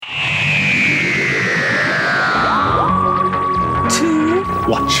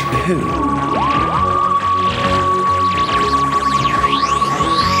Watch Who.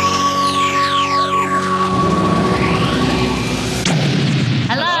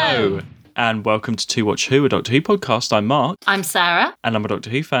 And welcome to Watch Who, a Doctor Who podcast. I'm Mark. I'm Sarah. And I'm a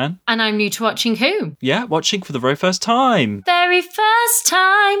Doctor Who fan. And I'm new to watching Who. Yeah, watching for the very first time. Very first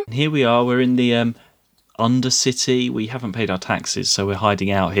time. Here we are. We're in the Undercity. We haven't paid our taxes, so we're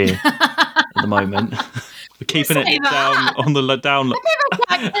hiding out here at the moment. We're keeping it down on the down.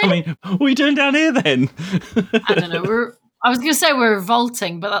 I mean, what are you doing down here then? I don't know. I was going to say we're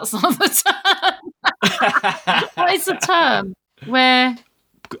revolting, but that's not the term. What is the term? We're...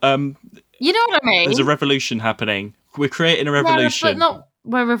 you know what I mean? There's a revolution happening. We're creating a revolution. Yeah, but not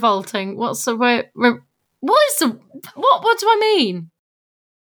we're revolting. What's the what do I mean?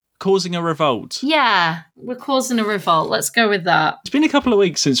 Causing a revolt. Yeah, we're causing a revolt. Let's go with that. It's been a couple of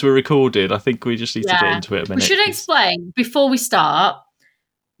weeks since we recorded. I think we just need to get into it a minute. We should explain before we start.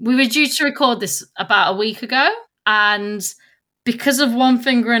 We were due to record this about a week ago, and because of one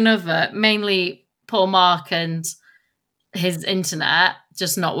thing or another, mainly Paul Mark and his internet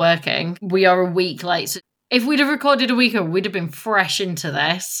just not working, we are a week late. So if we'd have recorded a week ago, we'd have been fresh into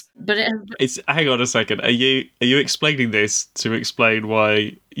this. But it's hang on a second. Are you explaining this to explain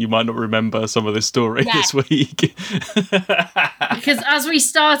why you might not remember some of this story this week? Because as we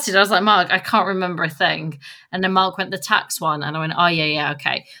started, I was like, Mark, I can't remember a thing. And then Mark went the tax one, and I went, oh yeah,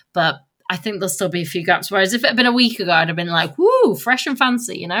 okay. But I think there'll still be a few gaps. Whereas if it had been a week ago, I'd have been like, woo, fresh and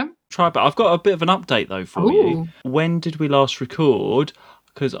fancy, you know? Try, but I've got a bit of an update though for you. When did we last record?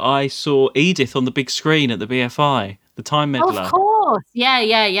 Because I saw Edith on the big screen at the BFI, the Time Meddler. Oh, of course.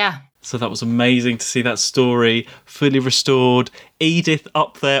 Yeah. So that was amazing to see that story fully restored. Edith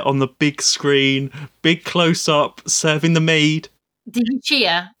up there on the big screen, big close up, serving the mead. Did you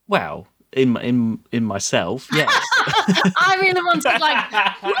cheer? Well, in myself, yes. I really wanted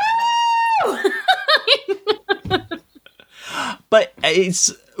woo! But it's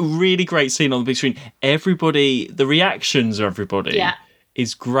a really great scene on the big screen. Everybody, the reactions of everybody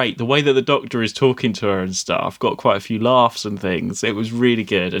is great. The way that the Doctor is talking to her and stuff, got quite a few laughs and things. It was really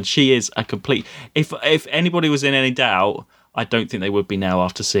good. And she is a complete... If anybody was in any doubt, I don't think they would be now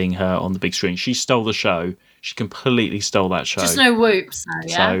after seeing her on the big screen. She stole the show. She completely stole that show. Just no whoops, though,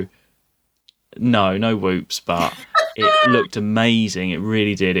 yeah? So, no whoops, but it looked amazing. It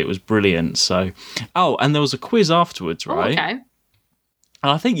really did. It was brilliant. So, and there was a quiz afterwards, right? Okay.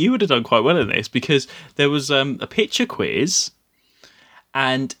 And I think you would have done quite well in this because there was a picture quiz,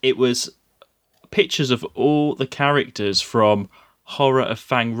 and it was pictures of all the characters from Horror of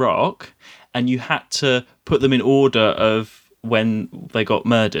Fang Rock, and you had to put them in order of when they got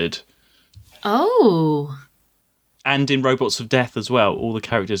murdered. Oh. And in Robots of Death as well, all the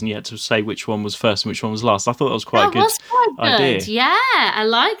characters, and you had to say which one was first and which one was last. I thought that was quite a good idea. Yeah, I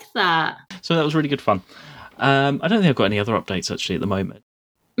like that. So that was really good fun. I don't think I've got any other updates actually at the moment.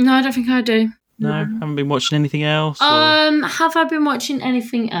 No, I don't think I do. No, haven't been watching anything else? Have I been watching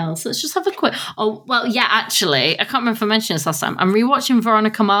anything else? Let's just have a quick... Oh, well, yeah, actually, I can't remember if I mentioned this last time. I'm rewatching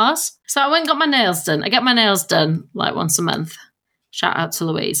Veronica Mars. So I went and got my nails done. I get my nails done like once a month. Shout out to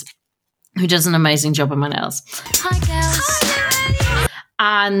Louise, who does an amazing job on my nails. Hi, girls.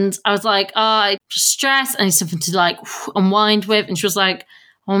 And I was like, I'm stressed. I need something to like unwind with. And she was like,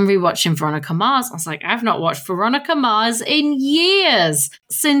 I'm rewatching Veronica Mars. I was like, I've not watched Veronica Mars in years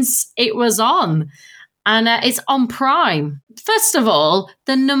since it was on. And it's on Prime. First of all,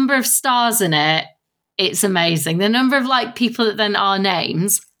 the number of stars in it, it's amazing. The number of like people that then are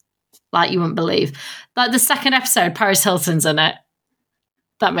names, like you wouldn't believe. Like the second episode, Paris Hilton's in it.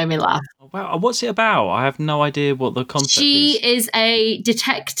 That made me laugh. Wow, what's it about? I have no idea what the concept is. She is a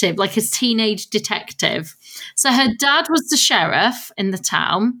detective, like a teenage detective. So her dad was the sheriff in the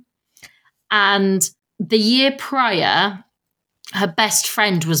town, and the year prior, her best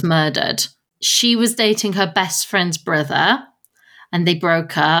friend was murdered. She was dating her best friend's brother, and they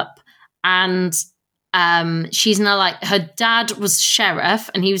broke up. And she's now like, her dad was sheriff,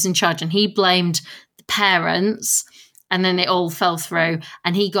 and he was in charge, and he blamed the parents. And then it all fell through,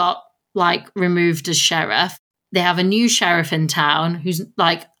 and he got like removed as sheriff. They have a new sheriff in town who's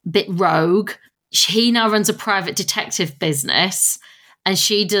like a bit rogue. He now runs a private detective business, and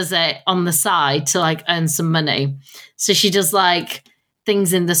she does it on the side to like earn some money. So she does like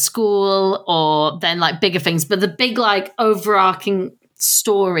things in the school or then like bigger things. But the big like overarching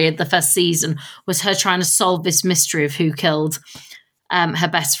story of the first season was her trying to solve this mystery of who killed her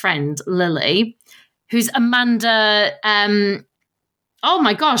best friend, Lily, who's Amanda. Oh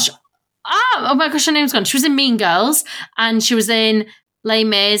my gosh, her name's gone. She was in Mean Girls, and she was in Les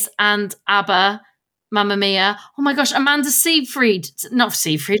Mis and ABBA. Mamma Mia. Oh my gosh, Amanda Seyfried. Not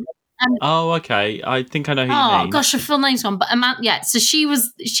Seyfried. Oh, okay. I think I know who you mean. Oh gosh, her full name's gone. But Amanda, yeah. So she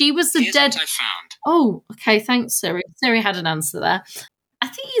was the Here's dead. what I found. Oh, okay. Thanks, Siri. Siri had an answer there. I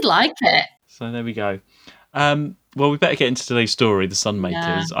think you'd like it. So there we go. Well, we better get into today's story, The Sunmakers.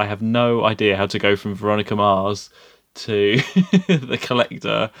 Yeah. I have no idea how to go from Veronica Mars to The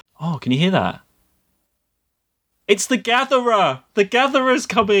Collector. Oh, can you hear that? It's The Gatherer! The Gatherer's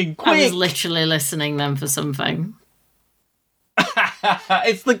coming! Quick! I was literally listening then for something.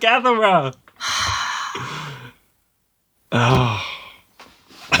 It's The Gatherer! Oh.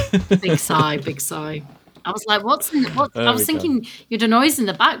 Big sigh, big sigh. I was like, what? I was thinking you had a noise in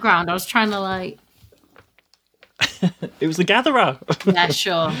the background. I was trying to like... It was The Gatherer! Yeah,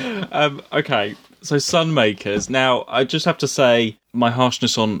 sure. Okay, so Sunmakers. Now, I just have to say, my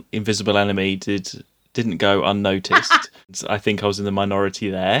harshness on Invisible Enemy didn't go unnoticed. I think I was in the minority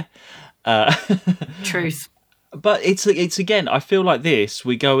there. Truth. But it's again, I feel like this,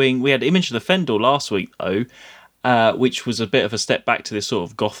 we had Image of the Fendel last week, though, which was a bit of a step back to this sort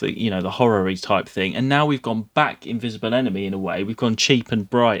of gothic, the horror-y type thing. And now we've gone back Invisible Enemy in a way. We've gone cheap and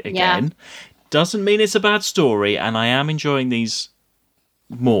bright again. Yeah. Doesn't mean it's a bad story, and I am enjoying these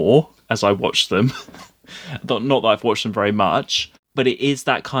more as I watch them. Not that I've watched them very much, but it is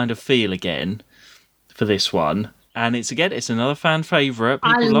that kind of feel again for this one. And it's another fan favourite.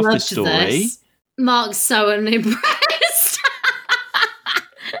 People love this story. This. Mark's so unimpressed.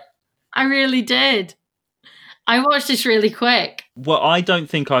 I really did. I watched this really quick. Well, I don't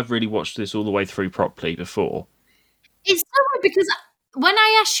think I've really watched this all the way through properly before. It's so weird because when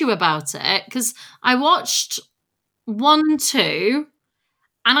I asked you about it, because I watched 1, 2,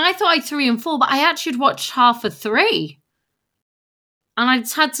 and I thought I had 3 and 4, but I actually had watched half of 3. And I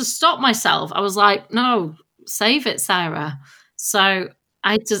just had to stop myself. I was like, no, save it, Sarah. So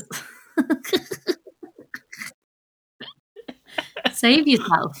I just... Save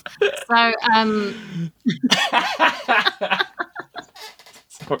yourself. So,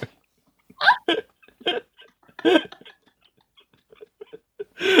 Sorry.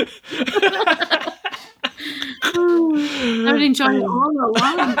 Don't enjoy it all at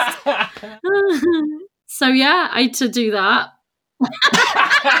once. So yeah, I had to do that.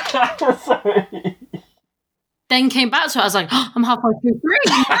 Sorry. Then came back to it. I was like, oh, I'm halfway through 3.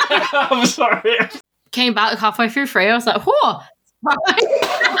 I'm sorry. Came back halfway through 3. I was like, whoa. I'm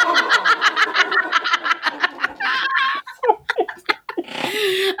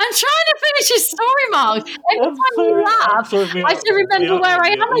trying to finish his story, Mark. Every time you laugh, I still remember where I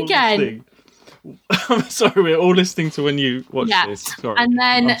am again. I'm sorry, we're all listening to when you watch this. Sorry. And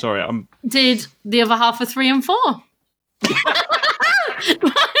then I'm sorry, did the other half of 3 and 4.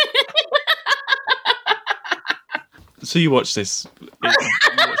 So you watch this. You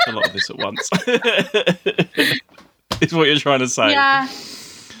watch a lot of this at once. Is what you're trying to say. Yeah.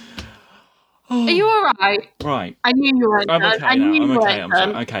 Are you all right? Right. I knew you weren't. I'm okay I knew you okay.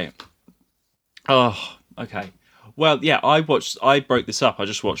 weren't. Okay. Oh, okay. Well, yeah, I broke this up. I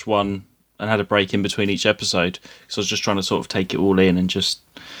just watched one and had a break in between each episode because I was just trying to sort of take it all in and just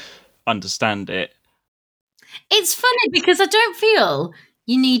understand it. It's funny because I don't feel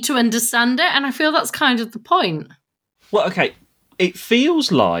you need to understand it, and I feel that's kind of the point. Well, okay, it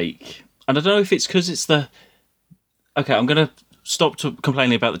feels like, and I don't know if it's because it's the... Okay, I'm going to stop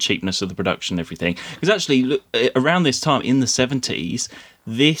complaining about the cheapness of the production and everything. Because actually, look, around this time, in the 70s,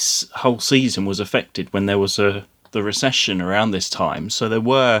 this whole season was affected when there was the recession around this time. So there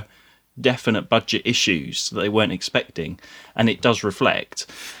were definite budget issues that they weren't expecting. And it does reflect.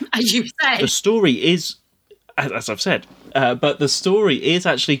 As you say. The story is, as I've said, but the story is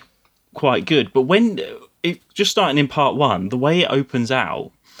actually quite good. But when... just starting in part 1, the way it opens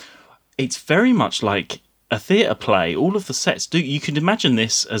out, it's very much like a theatre play. All of the sets you can imagine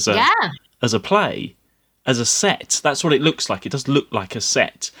this as a play, as a set. That's what it looks like. It does look like a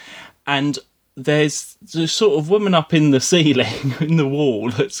set. And there's the sort of woman up in the ceiling, in the wall,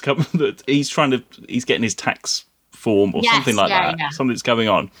 that he's getting his tax form or something like that. Yeah. Something's going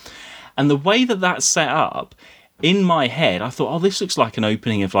on. And the way that's set up, in my head, I thought, oh, this looks like an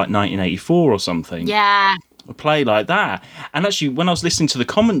opening of like 1984 or something. Yeah. A play like that. And actually, when I was listening to the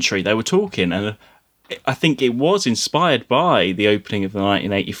commentary, they were talking, and I think it was inspired by the opening of the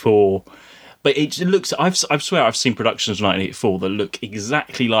 1984. But it looks, I swear I've seen productions of 1984 that look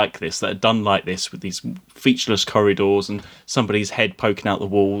exactly like this, that are done like this, with these featureless corridors and somebody's head poking out the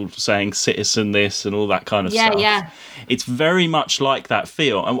wall saying citizen this and all that kind of stuff. Yeah. It's very much like that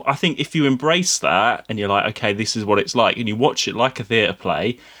feel. And I think if you embrace that and you're like, okay, this is what it's like, and you watch it like a theatre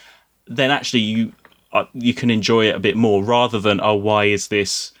play, then actually you can enjoy it a bit more, rather than, oh, why is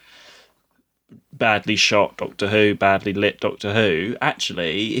this badly shot Doctor Who, badly lit Doctor Who.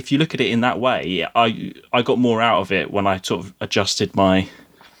 Actually, if you look at it in that way, I got more out of it when I sort of adjusted my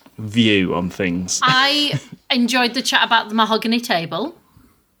view on things. I enjoyed the chat about the mahogany table.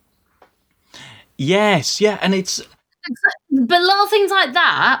 Yes, yeah, and it's... But little things like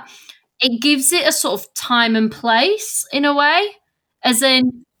that, it gives it a sort of time and place, in a way. As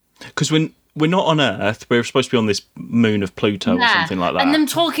in... Because when we're not on Earth, we're supposed to be on this moon of Pluto or something like that. And them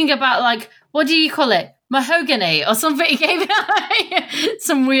talking about, like, what do you call it? Mahogany or something. He gave it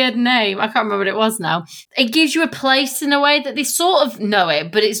some weird name. I can't remember what it was now. It gives you a place in a way that they sort of know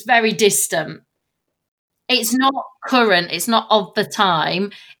it, but it's very distant. It's not current. It's not of the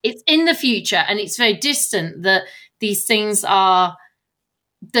time. It's in the future, and it's very distant that these things are...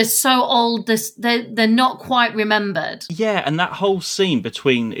 They're so old, they're not quite remembered. Yeah, and that whole scene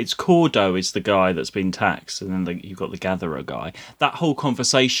between... It's Cordo is the guy that's been taxed, and then you've got the Gatherer guy. That whole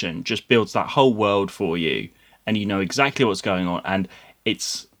conversation just builds that whole world for you, and you know exactly what's going on, and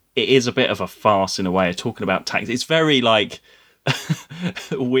it is a bit of a farce in a way of talking about tax. It's very like...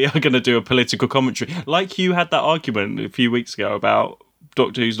 we are going to do a political commentary. Like you had that argument a few weeks ago about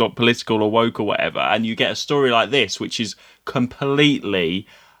Doctor Who's not political or woke or whatever, and you get a story like this, which is completely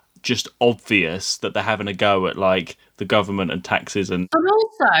just obvious that they're having a go at like the government and taxes and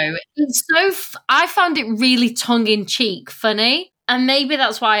also it's so I found it really tongue-in-cheek funny, and maybe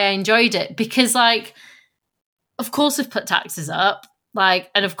that's why I enjoyed it, because like of course they've put taxes up,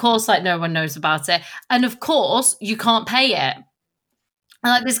 like, and of course like no one knows about it, and of course you can't pay it, and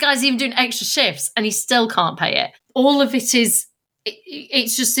like this guy's even doing extra shifts and he still can't pay it. All of it is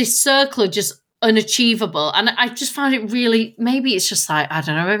it's just this circle of just unachievable, and I just found it really, maybe it's just like, I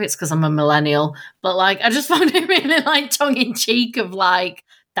don't know, maybe it's because I'm a millennial, but like I just found it really like tongue-in-cheek of like,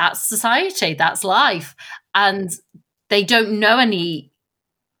 that's society, that's life, and they don't know anything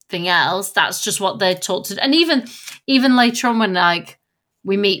else. That's just what they're taught to do. And even later on when like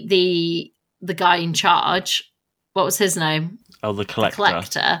we meet the guy in charge, what was his name? Oh, the Collector. The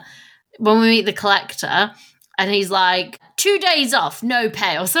Collector. When we meet the Collector, and he's like, 2 days off, no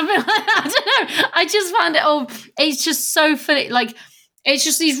pay, or something like that. I don't know. I just found it it's just so funny. Like, it's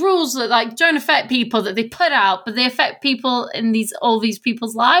just these rules that like don't affect people that they put out, but they affect people in all these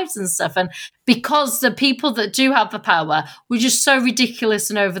people's lives and stuff. And because the people that do have the power were just so ridiculous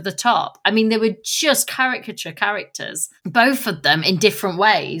and over the top. I mean, they were just caricature characters. Both of them in different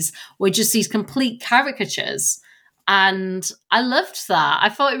ways were just these complete caricatures. And I loved that. I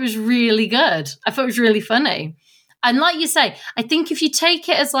thought it was really good. I thought it was really funny. And like you say, I think if you take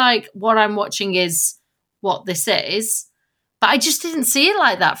it as like what I'm watching is what this is, but I just didn't see it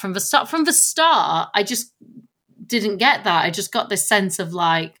like that from the start. From the start, I just didn't get that. I just got this sense of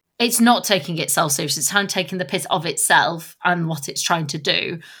like, it's not taking itself seriously. It's kind of taking the piss of itself and what it's trying to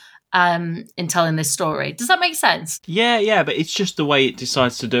do in telling this story. Does that make sense? Yeah, but it's just the way it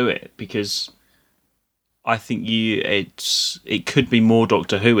decides to do it, because I think it could be more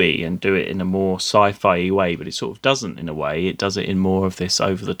Doctor Who-y and do it in a more sci-fi way, but it sort of doesn't in a way. It does it in more of this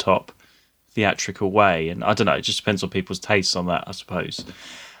over-the-top theatrical way, and I don't know, it just depends on people's tastes on that, I suppose.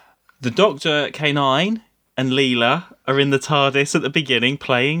 The Doctor, K9 and Leela are in the TARDIS at the beginning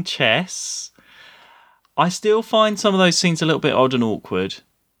playing chess. I still find some of those scenes a little bit odd and awkward.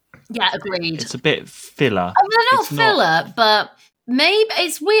 Yeah, agreed. It's a bit filler. I mean, they're not filler, but... Maybe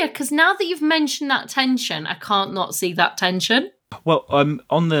it's weird because now that you've mentioned that tension, I can't not see that tension. Well,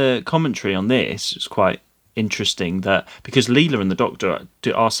 on the commentary on this, it's quite interesting that because Leela and the Doctor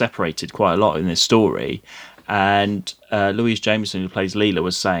are separated quite a lot in this story, and Louise Jameson, who plays Leela,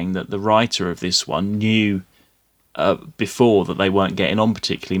 was saying that the writer of this one knew before that they weren't getting on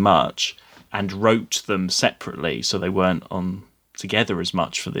particularly much and wrote them separately so they weren't on together as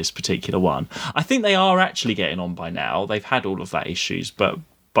much for this particular one. I think they are actually getting on by now. They've had all of that issues, but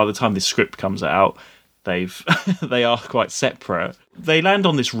by the time this script comes out, they are quite separate. They land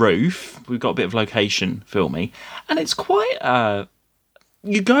on this roof. We've got a bit of location filming, and it's quite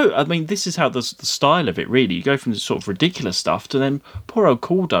this is how the style of it really. You go from this sort of ridiculous stuff to then poor old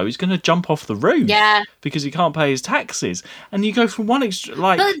Cordo is going to jump off the roof, because he can't pay his taxes, and you go from one extra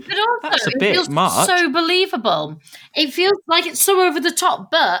but also, that's a bit much. So believable. It feels like it's so over the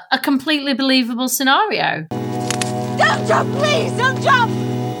top, but a completely believable scenario. Don't jump, please! Don't jump!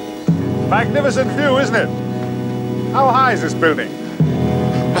 Magnificent view, isn't it? How high is this building?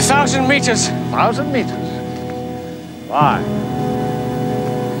 1,000 meters. 1,000 meters. Why?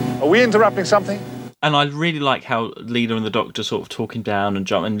 Are we interrupting something? And I really like how Leela and the Doctor sort of talking down and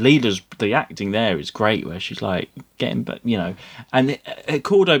jumping. And Leela's, the acting there is great, where she's like getting, and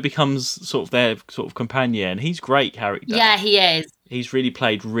Cordo becomes sort of their sort of companion. He's great character. Yeah, he is. He's really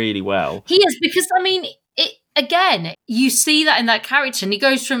played really well. He is, because, I mean, again, you see that in that character, and he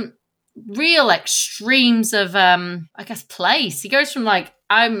goes from real extremes of, I guess, place. He goes from, like,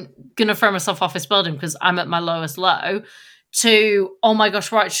 I'm going to throw myself off this building because I'm at my lowest low, to, oh my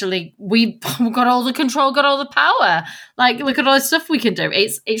gosh, we've got all the control, got all the power. Like, look at all the stuff we can do.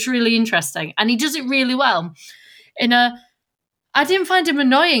 It's really interesting. And he does it really well. I didn't find him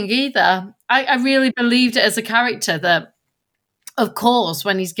annoying either. I really believed it as a character that, of course,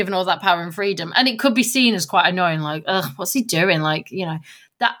 when he's given all that power and freedom, and it could be seen as quite annoying, like, ugh, what's he doing? Like,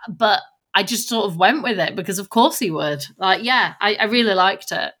 that, but I just sort of went with it because of course he would. Like, yeah, I really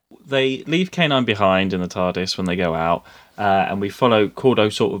liked it. They leave K9 behind in the TARDIS when they go out, and we follow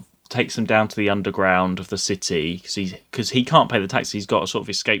Cordo sort of takes them down to the underground of the city because he can't pay the tax. He's got to sort of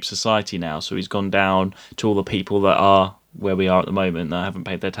escape society now, so he's gone down to all the people that are where we are at the moment that haven't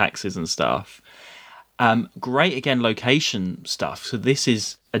paid their taxes and stuff. Great, again, location stuff. So this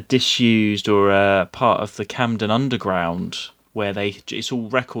is a disused or a part of the Camden Underground where it's all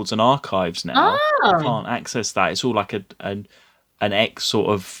records and archives now. Oh. You can't access that. It's all like an ex sort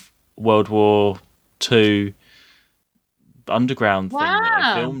of World War II underground thing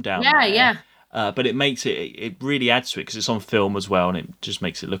that they filmed down there. Yeah. But it makes it really adds to it because it's on film as well, and it just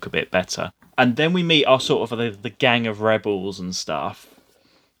makes it look a bit better. And then we meet our sort of the gang of rebels and stuff.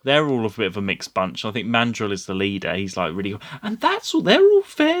 They're all a bit of a mixed bunch. I think Mandrill is the leader. He's like really, and that's all. They're all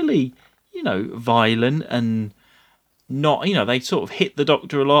fairly, violent and not. They sort of hit the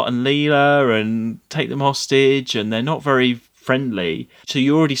Doctor a lot and Leela and take them hostage, and they're not very friendly. So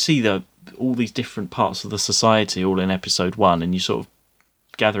you already see all these different parts of the society all in episode 1, and you sort of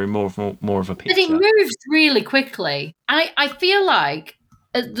gathering more of a picture. But it moves really quickly. I feel like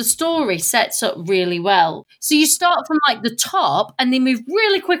the story sets up really well. So you start from like the top and they move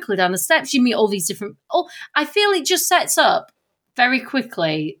really quickly down the steps. You meet all these different... I feel it just sets up very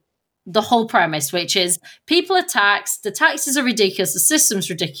quickly the whole premise, which is people are taxed, the taxes are ridiculous, the system's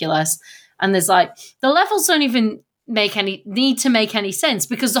ridiculous, and there's like... The levels don't even need to make any sense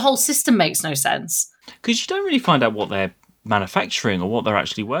because the whole system makes no sense. Because you don't really find out what they're manufacturing or what they're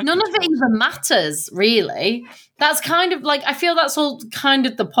actually working None of it even matters, really. That's kind of like, I feel that's all kind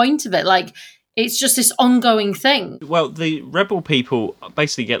of the point of it. Like, it's just this ongoing thing. Well, the rebel people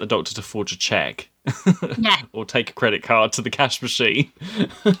basically get the Doctor to forge a check. Yeah. Or take a credit card to the cash machine.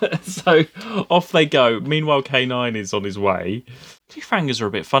 So off they go. Meanwhile, K9 is on his way. Cliffhangers are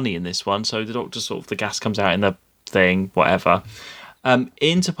a bit funny in this one. So the Doctor the gas comes out in the thing, whatever.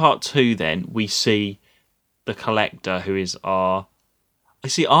 Into part 2 then, we see the Collector, who is I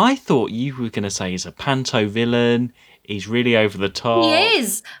thought you were going to say he's a panto villain. He's really over the top. He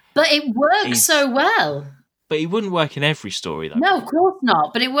is, but it works so well. But he wouldn't work in every story, though. No, of course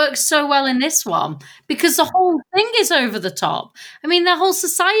not. But it works so well in this one because the whole thing is over the top. I mean, their whole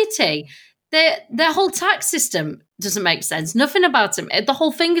society, their whole tax system doesn't make sense. Nothing about him. The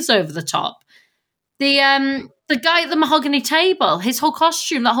whole thing is over the top. The guy at the mahogany table, his whole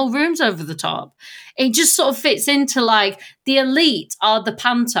costume, that whole room's over the top. It just sort of fits into like the elite are the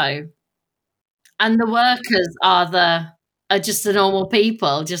panto, and the workers are just the normal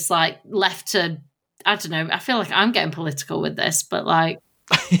people, just like left to. I don't know. I feel like I'm getting political with this, but like,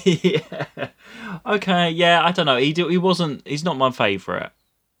 yeah, okay, yeah. I don't know. He's not my favourite.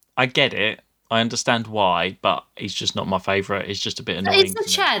 I get it. I understand why, but he's just not my favourite. It's just a bit annoying. Is the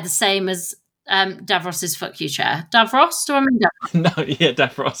chair the same as Davros's fuck you chair? Davros? Do I mean Davros? No, yeah,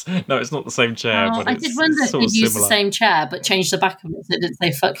 Davros. No, it's not the same chair. Oh, but I did wonder if you'd used the same chair, but changed the back of it so it didn't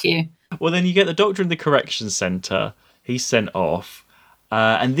say fuck you. Well, then you get the Doctor in the correction centre. He's sent off.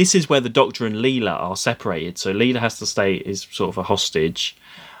 And this is where the Doctor and Leela are separated. So Leela has to stay as sort of a hostage.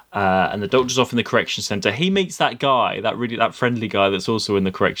 And the Doctor's off in the correction centre. He meets that guy, that friendly guy that's also in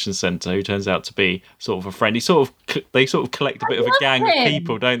the correction centre, who turns out to be sort of a friend. They sort of collect a bit of a gang of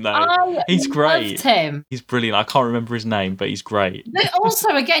people, don't they? He's great. Loved him. He's brilliant. I can't remember his name, but he's great. But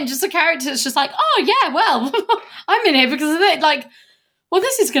also, again, just a character that's just like, oh yeah, well, I'm in here because of it. Like, well,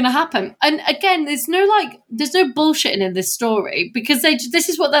 this is going to happen. And again, there's no bullshitting in this story because this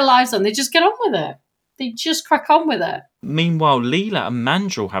is what their lives are. They just get on with it. They just crack on with it. Meanwhile, Leela and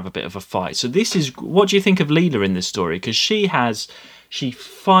Mandrill have a bit of a fight. So what do you think of Leela in this story? Because she's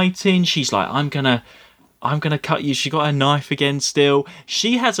fighting. She's like, I'm gonna cut you. She got her knife again still.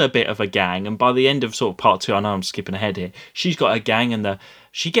 She has a bit of a gang. And by the end of sort of part 2, I know I'm skipping ahead here, she's got a gang and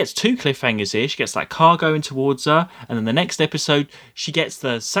she gets 2 cliffhangers here. She gets that car going towards her, and then the next episode, she gets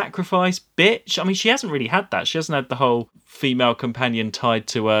the sacrifice bit. I mean, she hasn't really had that. She hasn't had the whole female companion tied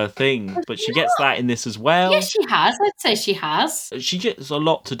to her thing, but she gets that in this as well. Yes, she has. I'd say she has. She gets a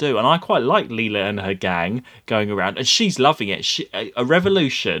lot to do, and I quite like Leela and her gang going around, and she's loving it. A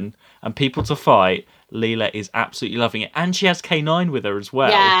revolution and people to fight. Leela is absolutely loving it, and she has K9 with her as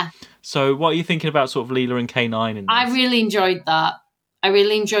well. Yeah. So, what are you thinking about sort of Leela and K9 in this? I really enjoyed that.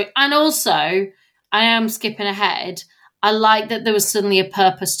 And also, I am skipping ahead. I like that there was suddenly a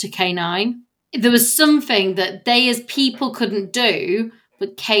purpose to K9. There was something that they as people couldn't do,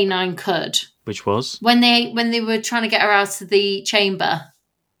 but K9 could. Which was? When they were trying to get her out of the chamber,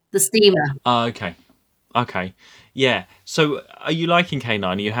 the steamer. Okay. Yeah. So are you liking K9?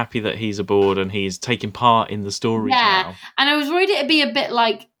 Are you happy that he's aboard and he's taking part in the story now? And I was worried it'd be a bit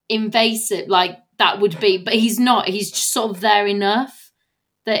like invasive, like that would be, but he's not. He's just sort of there enough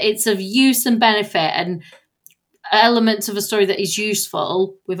that it's of use and benefit and elements of a story that is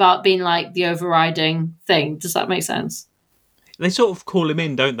useful without being like the overriding thing. Does that make sense? They sort of call him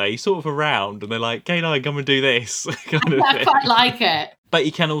in, don't they? He's sort of around and they're like, K9, come and do this. kind of I thing. quite like it. But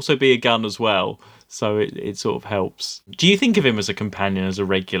he can also be a gun as well. So it sort of helps. Do you think of him as a companion, as a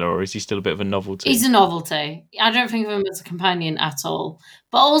regular, or is he still a bit of a novelty? He's a novelty. I don't think of him as a companion at all.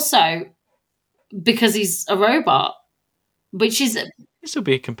 But also because he's a robot, which is... He'll still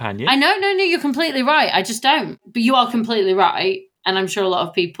be a companion. I know, no, you're completely right. I just don't. But you are completely right. And I'm sure a lot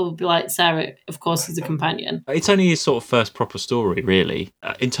of people would be like, Sarah, of course he's a companion. It's only his sort of first proper story, really.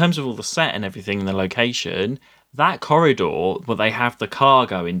 In terms of all the set and everything and the location, that corridor where they have the car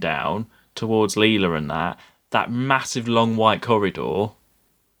going down towards Leela and that massive long white corridor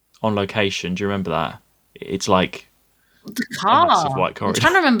on location. Do you remember that? It's like the car. A massive white corridor. I'm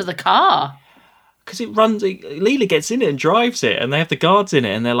trying to remember the car. Because Leela gets in it and drives it, and they have the guards in it,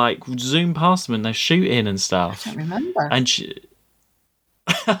 and they're like zoom past them and they're shooting and stuff. I don't remember. And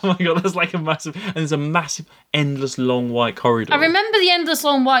oh my god, there's a massive, endless long white corridor. I remember the endless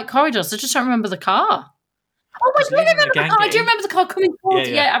long white corridors. I just don't remember the car. Oh, I do remember the car. I do remember the car coming towards.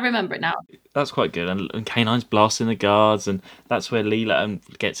 Yeah, I remember it now. That's quite good. And K9's blasting the guards, and that's where Leela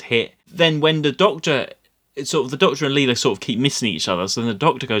gets hit. Then when the Doctor and Leela sort of keep missing each other, so then the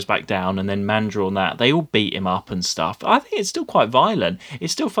Doctor goes back down, and then Mandrill and that, they all beat him up and stuff. I think it's still quite violent.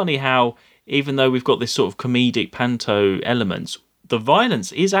 It's still funny how, even though we've got this sort of comedic panto elements, the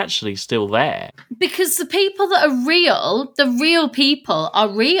violence is actually still there. Because the people that are real, the real people are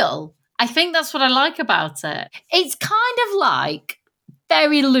real. I think that's what I like about it. It's kind of like,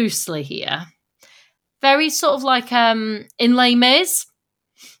 very loosely here, very sort of like in Les Mis,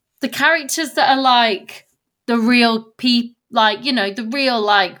 the characters that are like the real people, like, you know, the real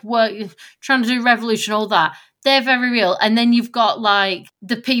like work, trying to do revolution, all that, they're very real. And then you've got like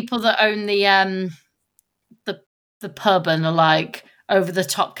the people that own the pub and are like over the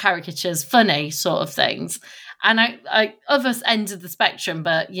top caricatures, funny sort of things. And I other ends of the spectrum,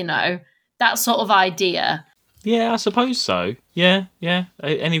 but you know, that sort of idea. Yeah, I suppose so. Yeah.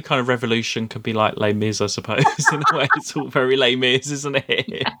 Any kind of revolution could be like Les Mis, I suppose. In a way, it's all very Les Mis, isn't it?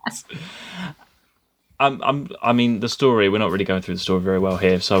 Yes. I mean, the story, we're not really going through the story very well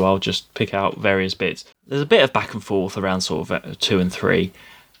here, so I'll just pick out various bits. There's a bit of back and forth around sort of 2 and 3.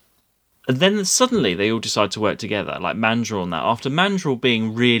 And then suddenly they all decide to work together, like Mandrill and that. After Mandrill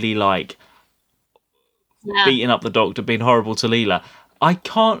being really like beating up the Doctor, being horrible to Leela, I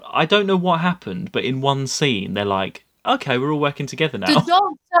don't know what happened, but in one scene, they're like, okay, we're all working together now.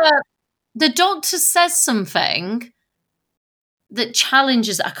 The doctor says something that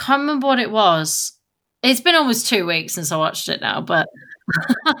challenges, I can't remember what it was. It's been almost 2 weeks since I watched it now, but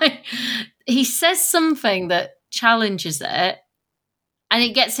he says something that challenges it and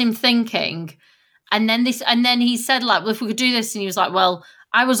it gets him thinking. And then he said, like, well, if we could do this, and he was like, well,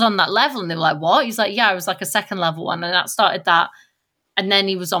 I was on that level. And they were like, what? He's like, yeah, I was like a second level one, and that started that. And then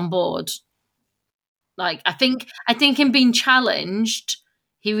he was on board. Like, I think in being challenged,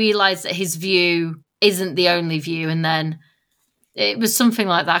 he realised that his view isn't the only view. And then it was something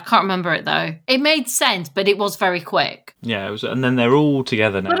like that. I can't remember it, though. It made sense, but it was very quick. Yeah, it was, and then they're all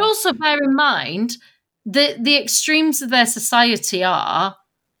together now. But also bear in mind, the extremes of their society are,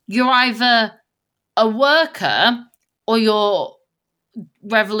 you're either a worker or you're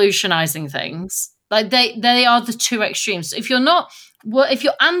revolutionising things. Like, they are the two extremes. If you're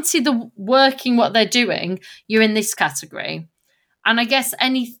anti the working what they're doing, you're in this category. And I guess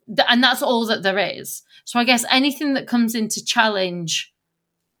and that's all that there is. So I guess anything that comes in to challenge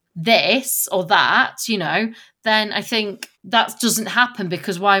this or that, you know, then I think that doesn't happen,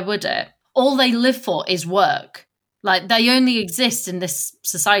 because why would it? All they live for is work. Like, they only exist in this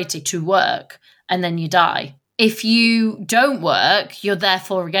society to work, and then you die. If you don't work, you're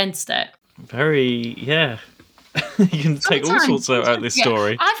therefore against it. Very, yeah. You can take all sorts out of this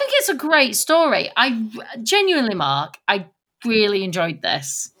story. I think it's a great story. I genuinely, Mark, I really enjoyed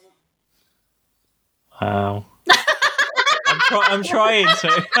this. Wow. I'm trying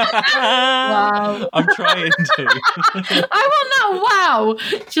to. Wow. I'm trying to. I want that wow,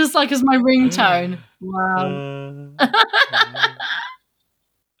 just like as my ringtone. Wow.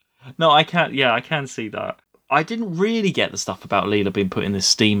 No, I can't. Yeah, I can see that. I didn't really get the stuff about Leela being put in the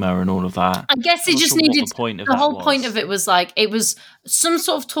steamer and all of that. I guess it just needed. The whole point of it was like it was some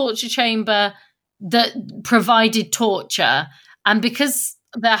sort of torture chamber that provided torture, and because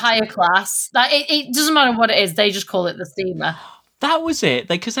they're higher class, that it doesn't matter what it is, they just call it the steamer. That was it.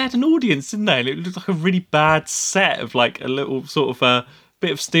 Because they had an audience, didn't they? And it looked like a really bad set of like a little sort of a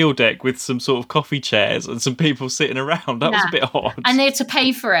bit of steel deck with some sort of coffee chairs and some people sitting around. That was a bit odd. And they had to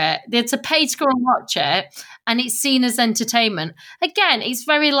pay for it. They had to pay to go and watch it. And it's seen as entertainment. Again, it's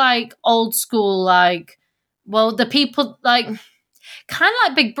very like old school, like, well, the people like kind of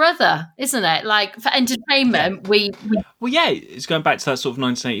like Big Brother, isn't it? Like for entertainment, we well, yeah, it's going back to that sort of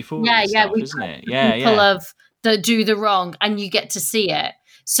 1984 stuff, isn't it? People that do the wrong, and you get to see it.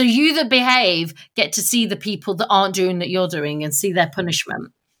 So you that behave get to see the people that aren't doing that you're doing and see their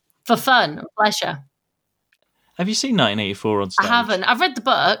punishment for fun, pleasure. Have you seen 1984 on stage? I haven't. I've read the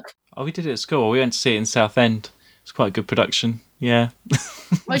book. Oh, we did it at school. We went to see it in Southend. It's quite a good production. Yeah.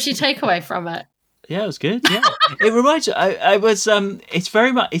 What's your takeaway from it? Yeah, it was good. Yeah, it reminds you. I was. It's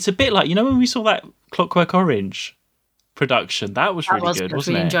very much. It's a bit like, you know, when we saw that Clockwork Orange production. That was really good,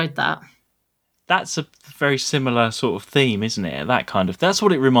 wasn't it? We enjoyed that. That's a very similar sort of theme, isn't it? That kind of. That's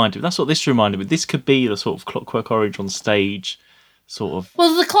what it reminded me. That's what this reminded me. This could be the sort of Clockwork Orange on stage, sort of.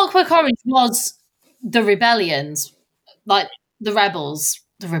 Well, the Clockwork Orange was the rebellions, like the rebels.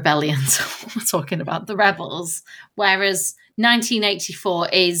 The rebellions. We're talking about the rebels, whereas 1984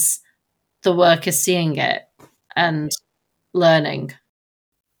 is the workers seeing it and learning.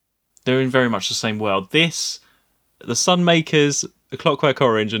 They're in very much the same world. This, the Sunmakers, the Clockwork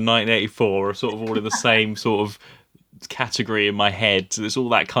Orange, and 1984 are sort of all in the same sort of category in my head. So it's all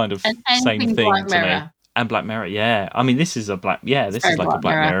that kind of same thing Black to Mirror. me. And Black Mirror, yeah. I mean, this is a Black. Yeah, this is like a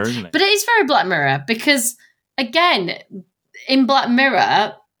Black Mirror, isn't it? But it is very Black Mirror because, again, in Black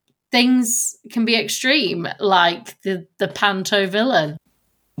Mirror, things can be extreme, like the Panto villain.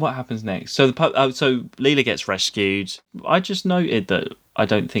 What happens next? So so Leela gets rescued. I just noted that I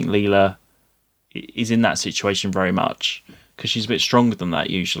don't think Leela is in that situation very much because she's a bit stronger than that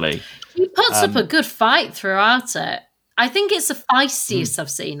usually. She puts up a good fight throughout it. I think it's the feistiest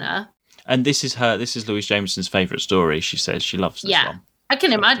I've seen her. And this is Louise Jameson's favourite story. She says she loves this one. I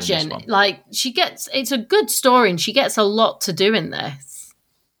can imagine. Like it's a good story and she gets a lot to do in this.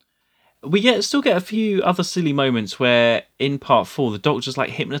 We still get a few other silly moments where in part 4 the Doctor's like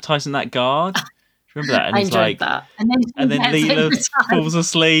hypnotising that guard. Do you remember that? And I he's enjoyed like, that. And then Leela falls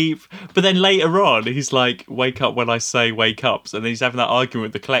asleep. But then later on, he's like, "Wake up when I say wake up." And then he's having that argument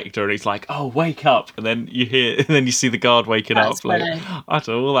with the Collector, and he's like, "Oh, wake up!" And then you see the guard waking up. Like, I don't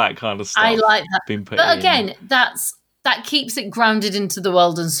know, all that kind of stuff. I like that. Being put but in. again, that keeps it grounded into the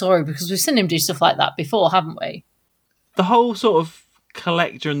world and story because we've seen him do stuff like that before, haven't we? The whole sort of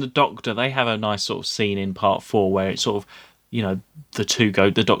Collector and the Doctor, they have a nice sort of scene in part 4 where it's sort of, you know,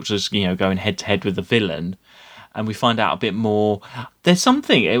 the Doctor's, you know, going head to head with the villain, and we find out a bit more. There's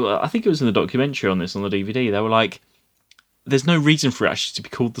something, I think it was in the documentary on this, on the DVD, they were like, there's no reason for it actually to be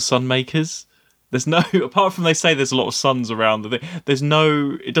called the Sunmakers. There's no, apart from they say there's a lot of suns around the thing, there's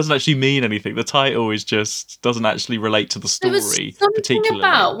no, it doesn't actually mean anything. The title is just, doesn't actually relate to the story particularly. There was something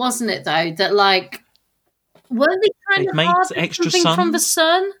about, wasn't it though, that like, weren't they kind of made extra something suns from the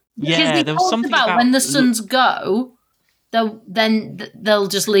sun? Yeah, because there was something about when the suns go, they'll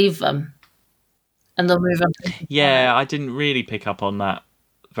just leave them and they'll move on. Yeah, I didn't really pick up on that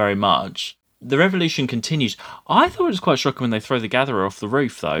very much. The revolution continues. I thought it was quite shocking when they throw the Gatherer off the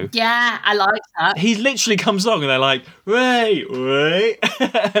roof, though. Yeah, I like that. He literally comes along and they're like, wait,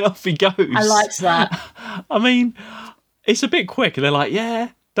 and off he goes. I liked that. I mean, it's a bit quick, and they're like, yeah,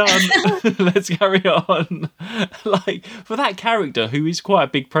 done. Let's carry on. Like, for that character, who is quite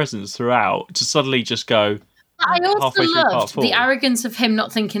a big presence throughout, to suddenly just go. I also loved the arrogance of him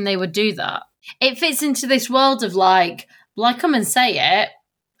not thinking they would do that. It fits into this world of like, well, I come and say it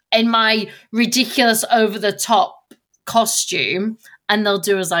in my ridiculous over-the-top costume, and they'll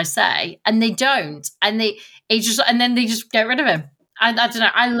do as I say, and they don't, and then they just get rid of him. I don't know.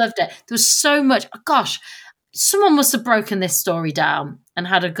 I loved it. There was so much. Oh, gosh, someone must have broken this story down and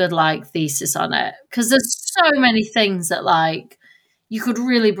had a good like thesis on it because there's so many things that like you could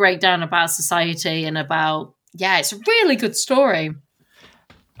really break down about society and about, yeah, it's a really good story.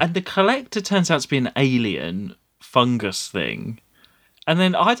 And the Collector turns out to be an alien fungus thing. And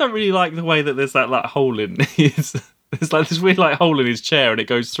then I don't really like the way that there's that like hole in his... There's like this weird like hole in his chair and it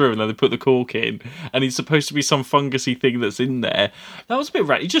goes through and then they put the cork in and he's supposed to be some fungusy thing that's in there. That was a bit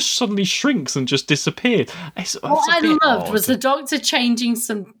rad. He just suddenly shrinks and just disappeared. What I loved was the Doctor changing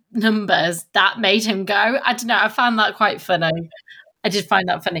some numbers that made him go. I don't know. I found that quite funny. I did find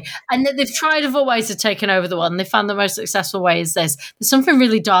that funny. And they've tried other ways of taking over the one. They found the most successful way is this. There's something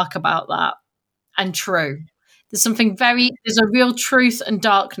really dark about that and true. There's a real truth and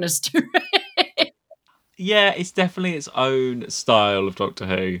darkness to it. Yeah, it's definitely its own style of Doctor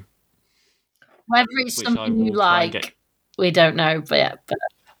Who. Whether it's something you like, we don't know. But yeah,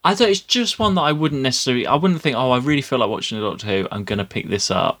 I don't. It's just one that I wouldn't necessarily. I wouldn't think. Oh, I really feel like watching a Doctor Who. I'm going to pick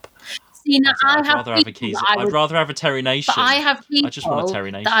this up. See, now, I'd rather have a Terry Nation. But I have people I just want a Terry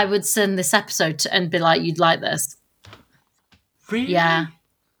Nation. that I would send this episode to and be like, "You'd like this." Really? Yeah.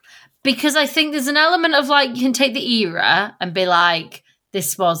 Because I think there's an element of like you can take the era and be like,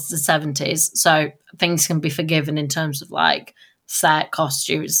 this was the 70s, so things can be forgiven in terms of like set,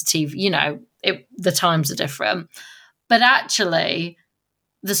 costumes, TV, you know, the times are different. But actually,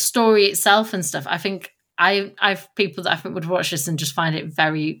 the story itself and stuff, I think I've people that I think would watch this and just find it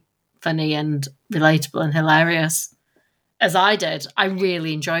very funny and relatable and hilarious, as I did. I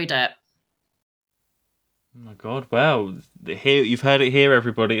really enjoyed it. Oh my God! Well, here you've heard it here,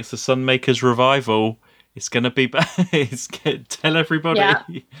 everybody. It's the Sunmakers revival. It's gonna be. Tell everybody. Yeah.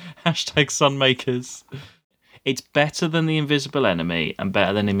 Hashtag Sunmakers. It's better than The Invisible Enemy and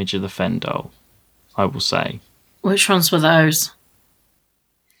better than Image of the Fendal, I will say. Which ones were those?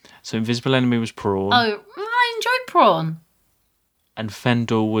 So Invisible Enemy was Prawn. Oh, I enjoyed Prawn. And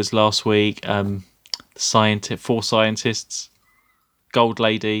Fendal was last week. 4 scientists, Gold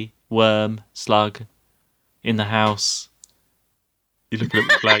Lady, Worm, Slug, in the house. You're looking at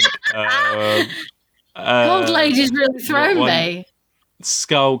me blank. Gold Lady's really thrown me.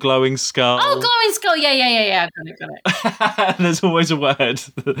 Skull, glowing skull. Oh, glowing skull. Yeah. Got it. There's always a word.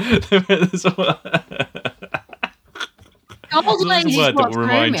 There's a word. Gold Lady's what that will threw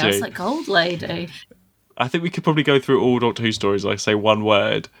remind me. you. I was like, Gold Lady. I think we could probably go through all Doctor Who stories, like say one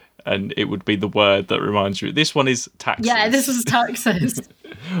word, and it would be the word that reminds you. This one is taxes. Yeah, this was taxes.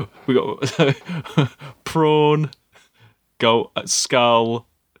 We got prawn, skull,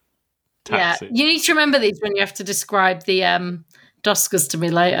 taxes. Yeah, you need to remember these when you have to describe the Doskers to me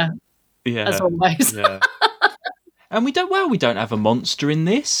later. Yeah, as always. Yeah. And we don't have a monster in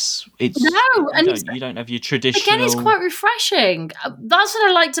this. You don't have your traditional. Again, it's quite refreshing. That's what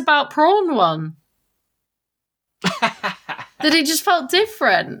I liked about Prawn one. That it just felt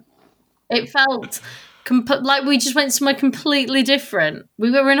different. It felt like we just went somewhere completely different.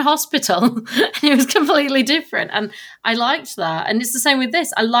 We were in a hospital and it was completely different. And I liked that. And it's the same with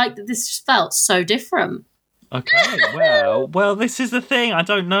this. I liked that this just felt so different. Okay, well, this is the thing. I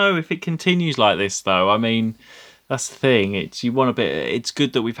don't know if it continues like this, though. I mean, that's the thing. It's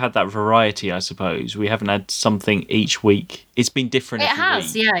good that we've had that variety, I suppose. We haven't had something each week. It's been different. It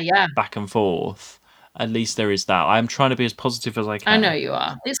has, week, yeah. Back and forth. At least there is that. I'm trying to be as positive as I can. I know you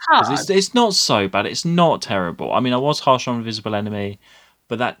are. It's hard. It's not so bad. It's not terrible. I mean, I was harsh on Invisible Enemy,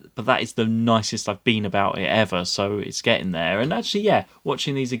 but that is the nicest I've been about it ever. So it's getting there. And actually, yeah,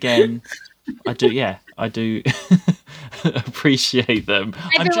 watching these again, I do appreciate them.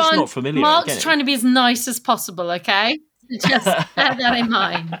 I'm just not familiar. Mark's trying to be as nice as possible. Okay, just bear that in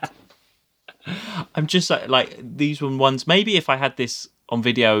mind. I'm just like these ones. Maybe if I had this on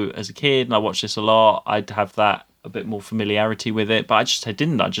video as a kid and I watched this a lot, I'd have that a bit more familiarity with it. But I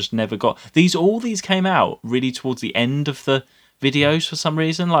didn't. I just never got these. All these came out really towards the end of the videos for some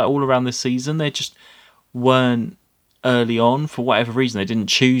reason. Like all around this season, they just weren't early on for whatever reason. They didn't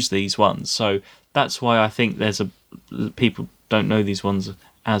choose these ones, so that's why I think people don't know these ones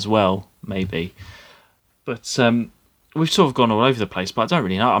as well. Maybe, but we've sort of gone all over the place. But I don't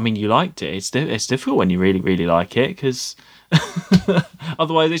really know. I mean, you liked it. It's difficult when you really, really like it because.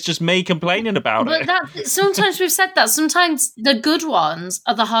 Otherwise, it's just me complaining about it. Sometimes we've said that. Sometimes the good ones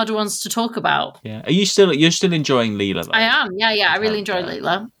are the harder ones to talk about. Yeah. You're still enjoying Leela, though? I am. Yeah. I really enjoy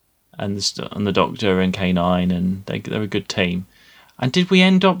Leela. And the Doctor and K9, and they're a good team. And did we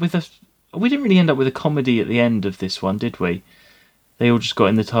end up with we didn't really end up with a comedy at the end of this one, did we? They all just got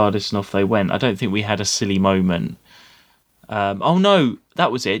in the TARDIS and off they went. I don't think we had a silly moment. Oh no,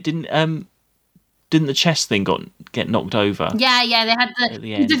 that was it. Didn't the chess thing get knocked over? Yeah, they had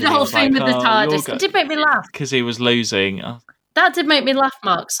he did the whole thing with the TARDIS. It did make me laugh. Because he was losing. That did make me laugh,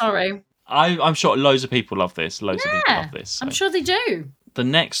 Mark, sorry. I'm sure loads of people love this. Loads of people love this. So. I'm sure they do. The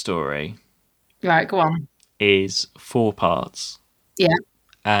next story, Right, go on. is 4 parts. Yeah.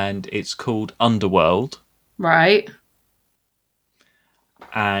 And it's called Underworld. Right.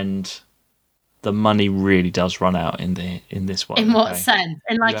 And the money really does run out in this one. In what sense?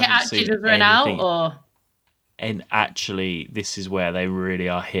 In like You it haven't actually seen does run out, anything. or? And actually, this is where they really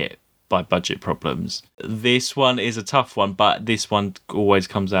are hit by budget problems. This one is a tough one, but this one always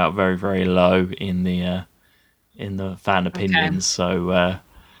comes out very, very low in the fan opinions. Okay. So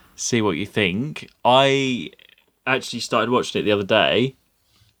see what you think. I actually started watching it the other day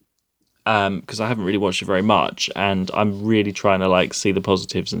because I haven't really watched it very much, and I'm really trying to like see the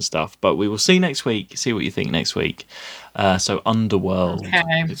positives and stuff. But we will see next week. See what you think next week. So Underworld,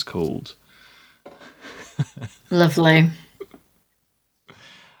 it's called. Lovely.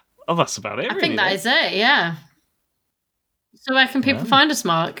 Oh, that's about it. I think that is it, yeah. So where can people find us,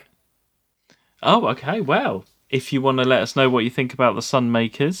 Mark? Oh, okay. Well, if you want to let us know what you think about the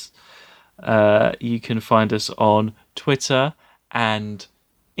Sunmakers, you can find us on Twitter and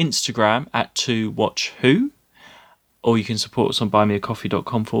Instagram at 2watchwho, or you can support us on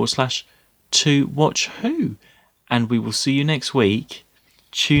buymeacoffee.com/2watchwho. And we will see you next week.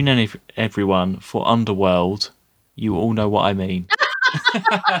 Tune in, everyone, for Underworld. You all know what I mean.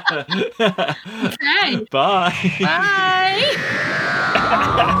 Okay. Bye. Bye.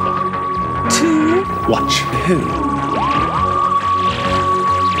 2 Watch Who.